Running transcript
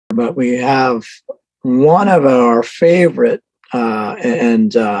but we have one of our favorite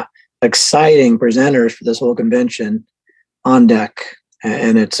and exciting presenters for this whole convention on deck.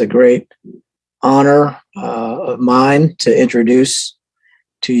 And it's a great honor of mine to introduce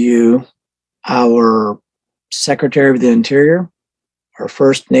to you our Secretary of the Interior, our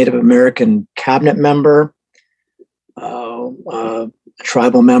first Native American cabinet member, a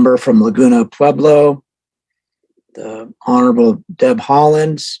tribal member from Laguna, Pueblo, the Honorable Deb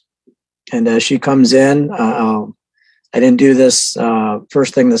Haaland. And as she comes in, I didn't do this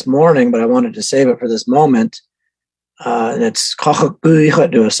first thing this morning, but I wanted to save it for this moment. And it's my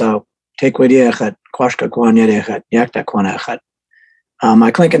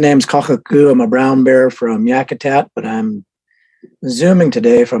Tlingit name's Kakaku. I'm a brown bear from Yakutat, but I'm Zooming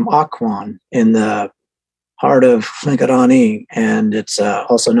today from Aquan in the heart of Tlingit, and it's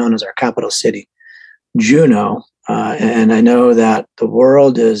also known as our capital city, Juneau. And I know that the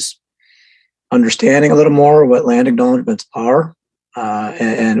world is understanding a little more what land acknowledgements are,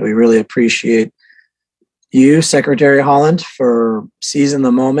 and we really appreciate you, Secretary Haaland, for seizing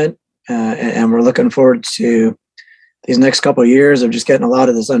the moment, and we're looking forward to these next couple of years of just getting a lot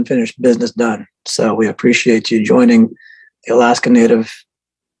of this unfinished business done. So we appreciate you joining the Alaska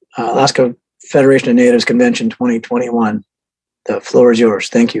Federation of Natives Convention 2021. The floor is yours.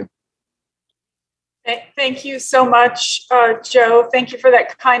 Thank you. Thank you so much, Joe. Thank you for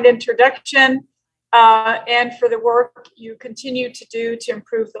that kind introduction and for the work you continue to do to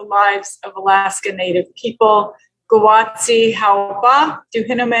improve the lives of Alaska Native people. Gawatsi Hauba,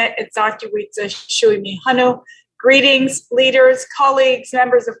 Duhiname Etzakiwitsa Shuimi Hanu. Greetings, leaders, colleagues,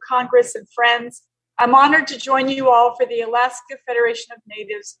 members of Congress, and friends. I'm honored to join you all for the Alaska Federation of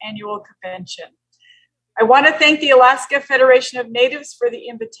Natives Annual Convention. I want to thank the Alaska Federation of Natives for the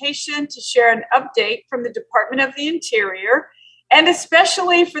invitation to share an update from the Department of the Interior, and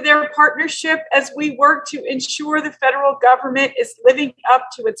especially for their partnership as we work to ensure the federal government is living up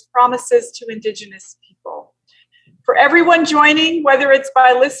to its promises to Indigenous people. For everyone joining, whether it's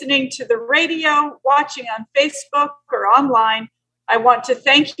by listening to the radio, watching on Facebook, or online, I want to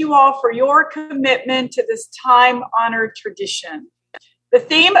thank you all for your commitment to this time-honored tradition. The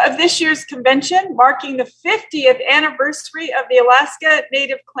theme of this year's convention, marking the 50th anniversary of the Alaska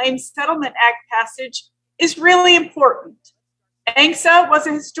Native Claims Settlement Act passage, is really important. ANCSA was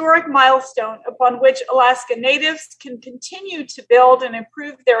a historic milestone upon which Alaska Natives can continue to build and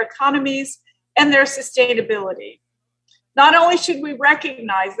improve their economies and their sustainability. Not only should we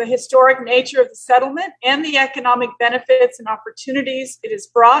recognize the historic nature of the settlement and the economic benefits and opportunities it has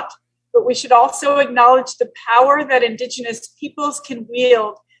brought, but we should also acknowledge the power that Indigenous peoples can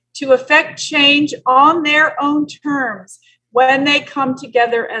wield to effect change on their own terms when they come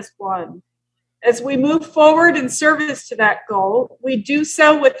together as one. As we move forward in service to that goal, we do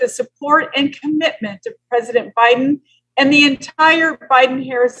so with the support and commitment of President Biden and the entire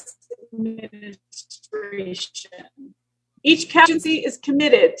Biden-Harris administration. Each agency is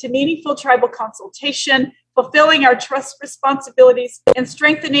committed to meaningful tribal consultation, fulfilling our trust responsibilities, and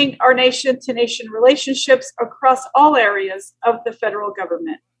strengthening our nation-to-nation relationships across all areas of the federal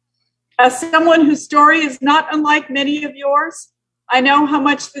government. As someone whose story is not unlike many of yours, I know how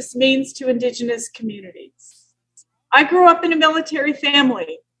much this means to Indigenous communities. I grew up in a military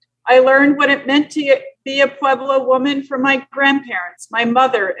family. I learned what it meant to be a Pueblo woman from my grandparents, my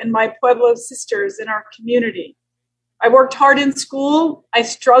mother, and my Pueblo sisters in our community. I worked hard in school, I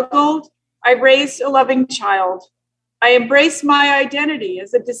struggled, I raised a loving child. I embraced my identity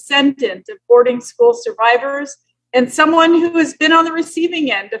as a descendant of boarding school survivors and someone who has been on the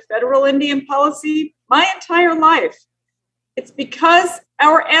receiving end of federal Indian policy my entire life. It's because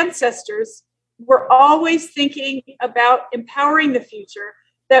our ancestors were always thinking about empowering the future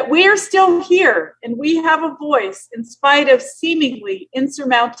that we are still here and we have a voice in spite of seemingly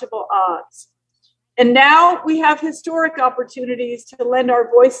insurmountable odds. And now we have historic opportunities to lend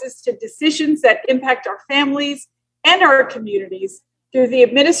our voices to decisions that impact our families and our communities through the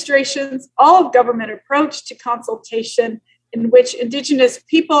administration's all-of-government approach to consultation, in which Indigenous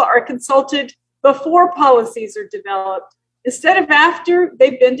people are consulted before policies are developed, instead of after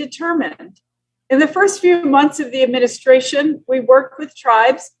they've been determined. In the first few months of the administration, we worked with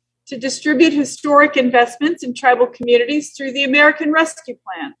tribes to distribute historic investments in tribal communities through the American Rescue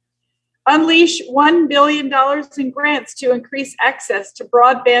Plan, unleash $1 billion in grants to increase access to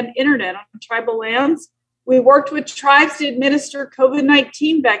broadband internet on tribal lands. We worked with tribes to administer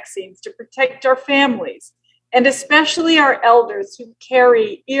COVID-19 vaccines to protect our families, and especially our elders who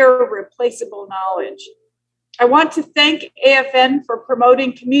carry irreplaceable knowledge. I want to thank AFN for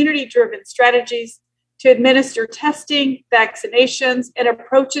promoting community-driven strategies to administer testing, vaccinations, and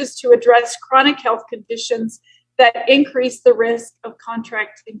approaches to address chronic health conditions that increase the risk of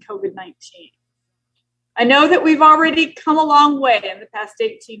contracting COVID-19. I know that we've already come a long way in the past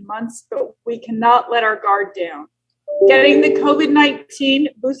 18 months, but we cannot let our guard down. Getting the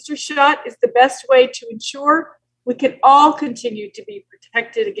COVID-19 booster shot is the best way to ensure we can all continue to be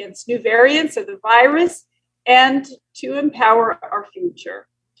protected against new variants of the virus and to empower our future.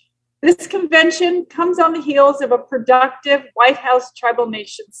 This convention comes on the heels of a productive White House Tribal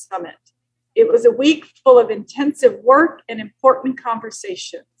Nations Summit. It was a week full of intensive work and important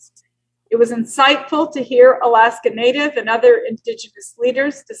conversations. It was insightful to hear Alaska Native and other Indigenous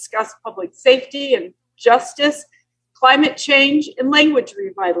leaders discuss public safety and justice, climate change, and language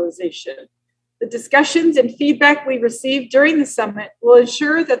revitalization. The discussions and feedback we received during the summit will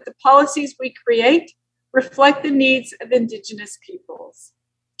ensure that the policies we create reflect the needs of Indigenous peoples.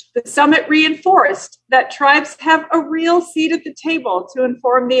 The summit reinforced that tribes have a real seat at the table to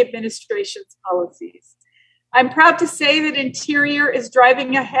inform the administration's policies. I'm proud to say that Interior is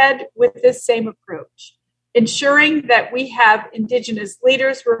driving ahead with this same approach, ensuring that we have Indigenous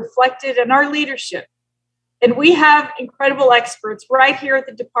leaders reflected in our leadership. And we have incredible experts right here at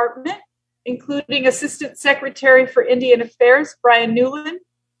the department, including Assistant Secretary for Indian Affairs, Brian Newland,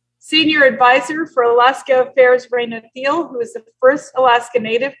 Senior Advisor for Alaska Affairs, Raina Thiel, who is the first Alaska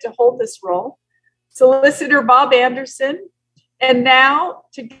Native to hold this role, Solicitor Bob Anderson, and now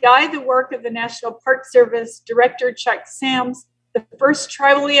to guide the work of the National Park Service, Director Chuck Sams, the first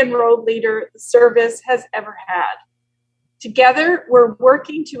tribally enrolled leader the service has ever had. Together, we're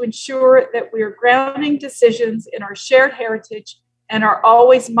working to ensure that we are grounding decisions in our shared heritage and are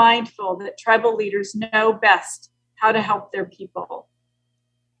always mindful that tribal leaders know best how to help their people.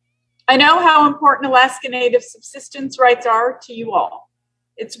 I know how important Alaska Native subsistence rights are to you all.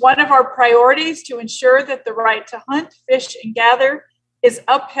 It's one of our priorities to ensure that the right to hunt, fish, and gather is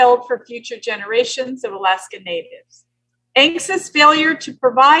upheld for future generations of Alaska Natives. ANCSA's failure to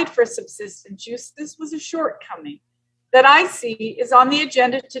provide for subsistence uses was a shortcoming that I see is on the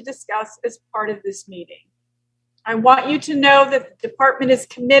agenda to discuss as part of this meeting. I want you to know that the department is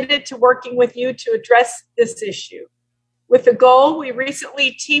committed to working with you to address this issue. With the goal, we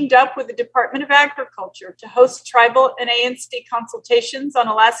recently teamed up with the Department of Agriculture to host tribal and ANC consultations on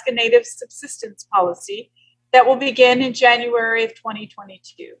Alaska Native subsistence policy that will begin in January of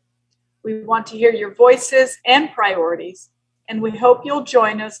 2022. We want to hear your voices and priorities, and we hope you'll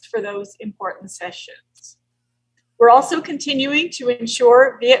join us for those important sessions. We're also continuing to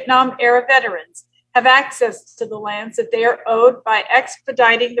ensure Vietnam-era veterans have access to the lands that they are owed by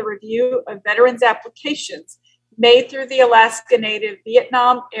expediting the review of veterans' applications made through the Alaska Native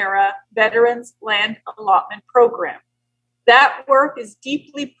Vietnam-era Veterans Land Allotment Program. That work is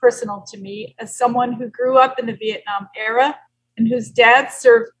deeply personal to me as someone who grew up in the Vietnam era and whose dad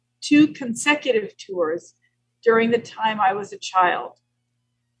served 2 consecutive tours during the time I was a child.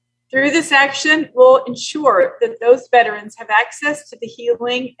 Through this action, we'll ensure that those veterans have access to the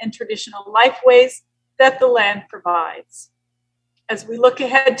healing and traditional lifeways that the land provides. As we look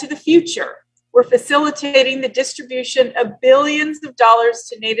ahead to the future, we're facilitating the distribution of billions of dollars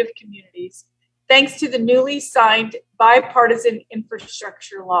to Native communities, thanks to the newly signed bipartisan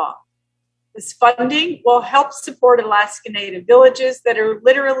infrastructure law. This funding will help support Alaska Native villages that are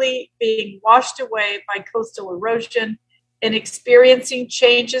literally being washed away by coastal erosion and experiencing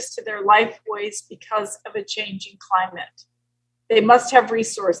changes to their lifeways because of a changing climate. They must have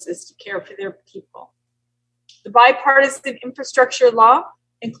resources to care for their people. The bipartisan infrastructure law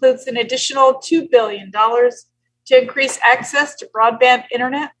includes an additional $2 billion to increase access to broadband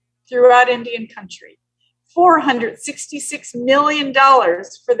internet throughout Indian country, $466 million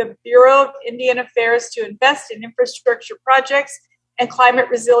for the Bureau of Indian Affairs to invest in infrastructure projects and climate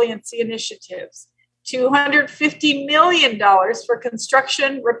resiliency initiatives, $250 million for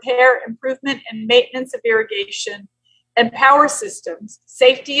construction, repair, improvement, and maintenance of irrigation and power systems,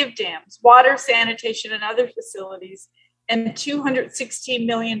 safety of dams, water, sanitation, and other facilities, and $216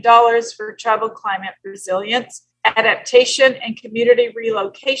 million for tribal climate resilience, adaptation, and community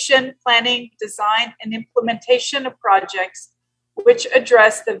relocation, planning, design, and implementation of projects which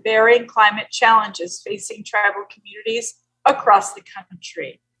address the varying climate challenges facing tribal communities across the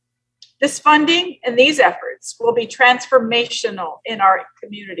country. This funding and these efforts will be transformational in our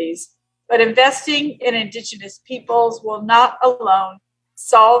communities, but investing in Indigenous peoples will not alone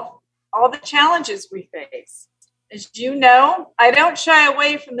solve all the challenges we face. As you know, I don't shy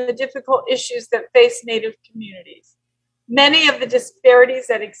away from the difficult issues that face Native communities. Many of the disparities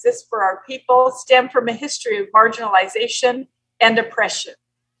that exist for our people stem from a history of marginalization and oppression.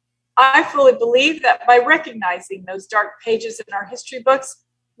 I fully believe that by recognizing those dark pages in our history books,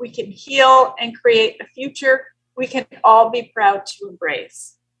 we can heal and create a future we can all be proud to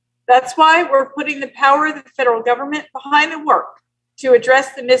embrace. That's why we're putting the power of the federal government behind the work to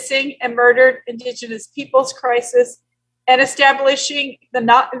address the missing and murdered Indigenous peoples crisis and establishing the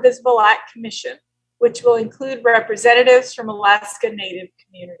Not Invisible Act Commission, which will include representatives from Alaska Native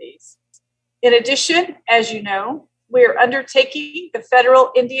communities. In addition, as you know, we are undertaking the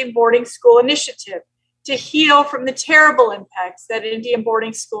Federal Indian Boarding School Initiative to heal from the terrible impacts that Indian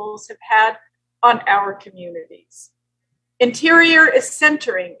boarding schools have had on our communities. Interior is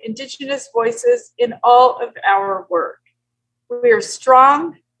centering Indigenous voices in all of our work. We are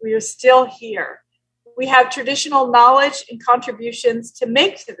strong, we are still here. We have traditional knowledge and contributions to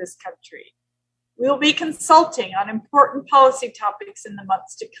make to this country. We will be consulting on important policy topics in the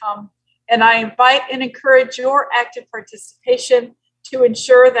months to come, and I invite and encourage your active participation to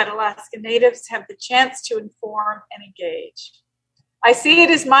ensure that Alaska Natives have the chance to inform and engage. I see it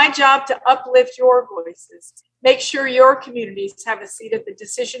as my job to uplift your voices, make sure your communities have a seat at the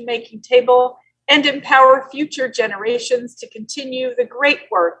decision-making table, and empower future generations to continue the great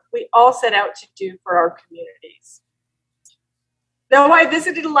work we all set out to do for our communities. Though I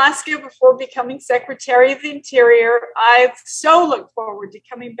visited Alaska before becoming Secretary of the Interior, I so look forward to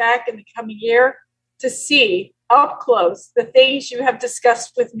coming back in the coming year to see up close the things you have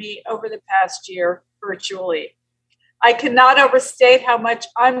discussed with me over the past year virtually. I cannot overstate how much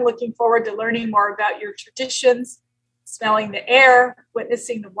I'm looking forward to learning more about your traditions, smelling the air,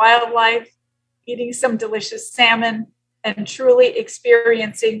 witnessing the wildlife, eating some delicious salmon, and truly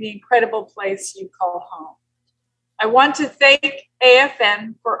experiencing the incredible place you call home. I want to thank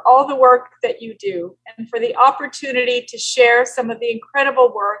AFN for all the work that you do and for the opportunity to share some of the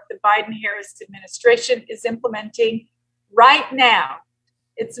incredible work the Biden-Harris administration is implementing right now.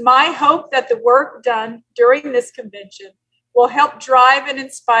 It's my hope that the work done during this convention will help drive and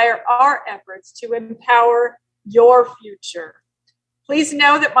inspire our efforts to empower your future. Please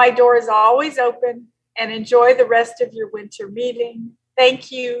know that my door is always open, and enjoy the rest of your winter meeting.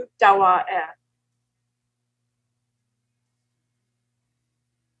 Thank you, Dawa.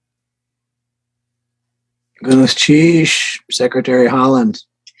 Goodness Cheesh, Secretary Haaland.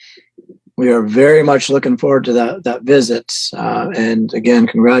 We are very much looking forward to that visit. And again,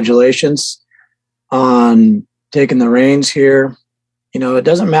 congratulations on taking the reins here. You know, it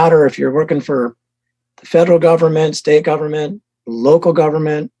doesn't matter if you're working for the federal government, state government, local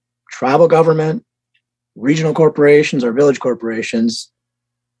government, tribal government, regional corporations, or village corporations.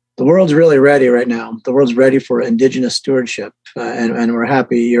 The world's really ready right now. The world's ready for Indigenous stewardship. And we're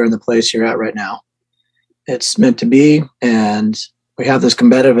happy you're in the place you're at right now. It's meant to be, and we have this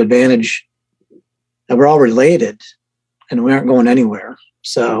competitive advantage that we're all related and we aren't going anywhere.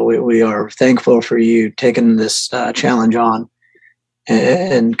 So we are thankful for you taking this challenge on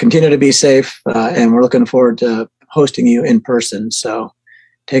and continue to be safe. And we're looking forward to hosting you in person. So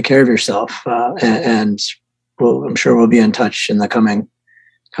take care of yourself. And I'm sure we'll be in touch in the coming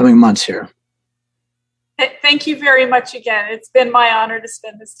months here. Thank you very much again. It's been my honor to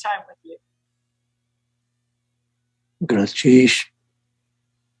spend this time with you. Good. Cheesh.